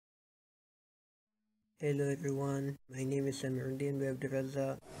Hello everyone, my name is Amirruddin. We have the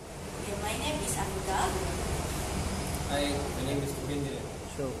Razak. Okay, my name is Abdul. Hi, my name is Bohendiran.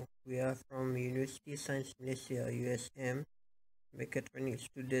 So we are from University Science Malaysia USM, mechatronics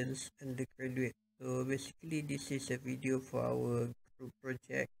students undergraduate. So basically this is a video for our group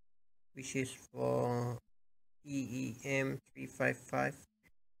project which is for EEM 355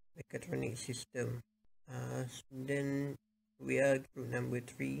 mechatronic system. Then we are group number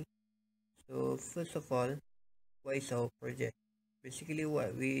 3. So first of all, what is our project? Basically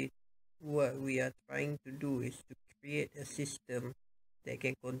what we are trying to do is to create a system that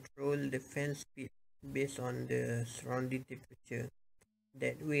can control the fan speed based on the surrounding temperature.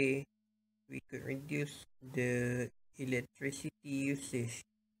 That way we could reduce the electricity usage,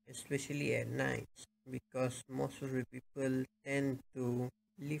 especially at night, because most of the people tend to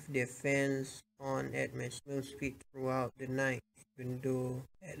leave their fans on at maximum speed throughout the night, even though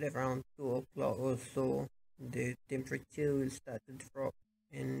at around 2 o'clock or so the temperature will start to drop.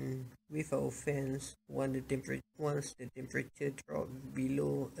 And with our fans, once the temperature drops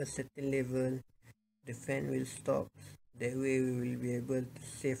below a certain level, the fan will stop. That way we will be able to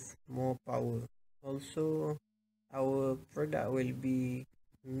save more power. Also, our product will be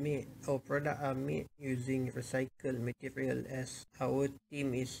our product are made using recycled material, as our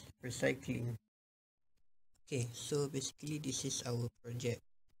team is recycling. Okay, so basically this is our project,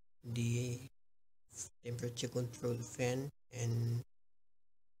 the temperature control fan, and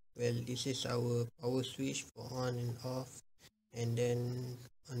well, this is our power switch for on and off. And then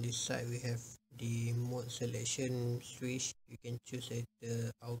on this side we have the mode selection switch. You can choose either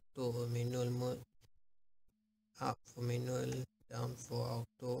auto or manual mode. Up for manual, down for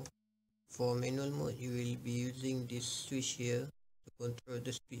auto. For manual mode, you will be using this switch here to control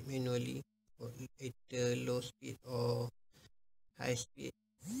the speed manually, or either low speed or high speed.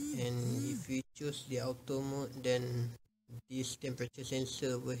 And if you choose the auto mode, then this temperature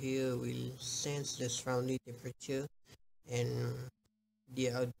sensor over here will sense the surrounding temperature, and the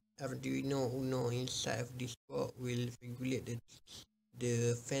Arduino Uno inside of this board will regulate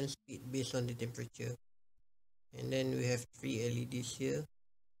the fan speed based on the temperature. And then we have 3 LEDs here,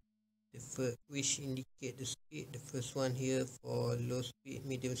 which indicate the speed. The first one here for low speed,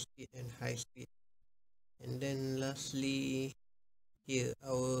 medium speed, and high speed. And then lastly, here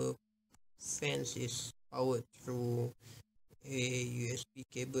our fans is powered through a USB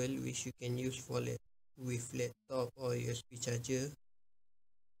cable, which you can use for with laptop or USB charger.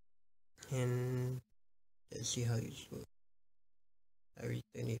 And let's see how it works. I will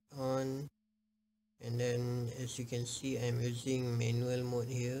turn it on, and then as you can see, I'm using manual mode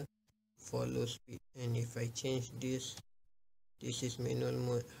here for low speed. And if I change this is manual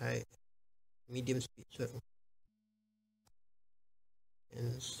mode, medium speed, sorry.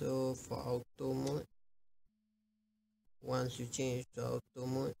 And so for auto mode, once you change to auto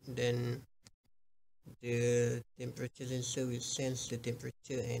mode, then the temperature sensor will sense the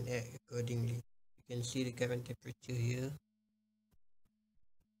temperature and act accordingly. You can see the current temperature here,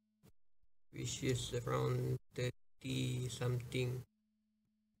 which is around 30 something.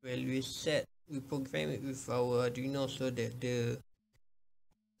 Well, we program it with our Arduino so that the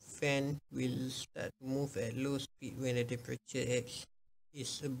fan will start to move at low speed when the temperature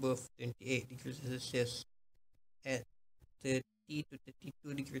is above 28 degrees Celsius. At 30 to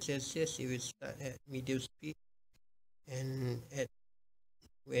 32 degrees Celsius, it will start at medium speed, and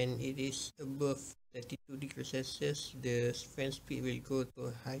when it is above 32 degrees Celsius, the fan speed will go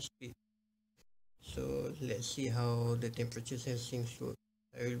to high speed. So let's see how the temperature sensing works.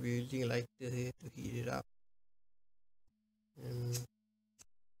 I will be using lighter here to heat it up.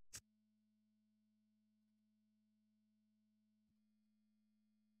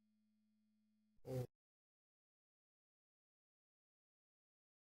 Oh.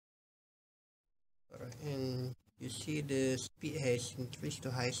 Alright, and you see the speed has increased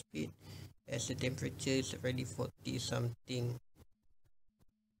to high speed as the temperature is already 40 something.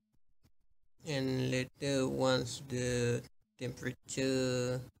 And later, once the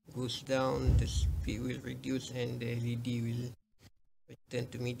temperature goes down, the speed will reduce and the LED will return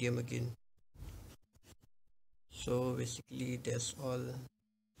to medium again. So basically that's all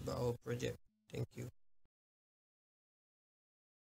about our project. Thank you.